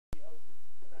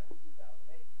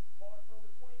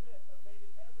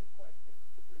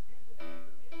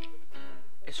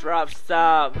It's Rob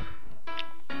Staub.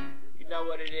 You know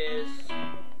what it is.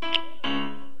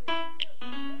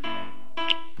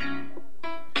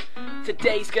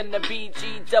 Today's gonna be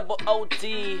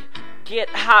G-double-O-D. Get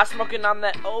high, smoking on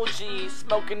that OG,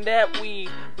 smoking that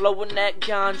weed, blowing that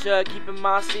ganja, keeping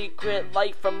my secret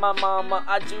life from my mama.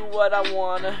 I do what I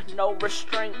wanna, no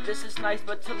restraint. This is nice,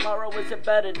 but tomorrow is a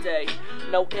better day.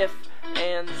 No ifs,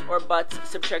 ands, or buts.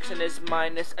 Subtraction is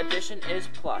minus, addition is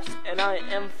plus. And I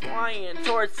am flying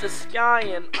towards the sky,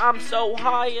 and I'm so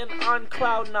high and on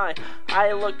cloud 9.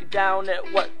 I look down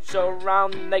at what's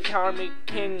around, and they call me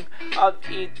king of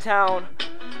E-Town.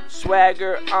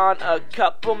 Swagger on a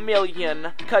couple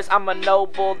million, 'cause I'm a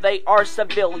noble, they are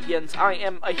civilians. I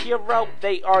am a hero,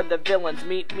 they are the villains.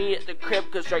 Meet me at the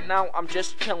crib, 'cause right now I'm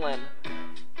just chillin'.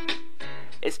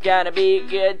 It's gonna be a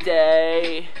good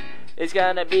day. It's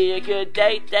gonna be a good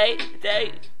day.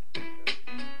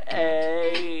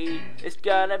 Hey, it's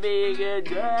gonna be a good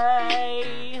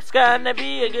day. It's gonna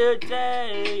be a good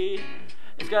day.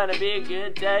 It's gonna be a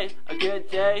good day. A good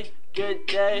day. Good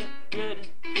day.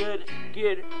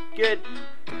 Good.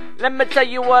 Let me tell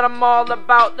you what I'm all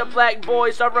about. The black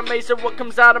boys are amazing. What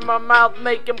comes out of my mouth,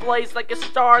 making plays like a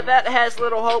star that has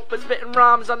little hope. But spitting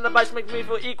rhymes on the bus makes me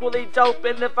feel equally dope.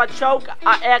 And if I choke,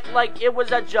 I act like it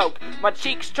was a joke. My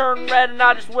cheeks turn red and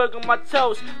I just wiggle my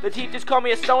toes. The teachers call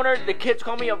me a stoner, the kids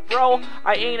call me a bro.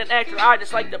 I ain't an actor, I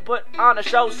just like to put on a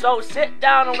show. So sit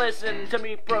down and listen to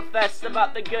me profess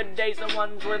about the good days, the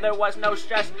ones where there was no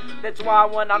stress. That's why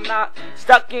when I'm not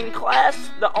stuck in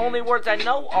class, the only words I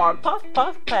know are puff,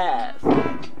 puff, pass.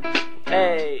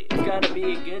 Hey, it's gonna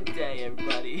be a good day,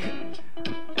 everybody.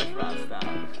 That's Rob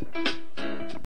Staub.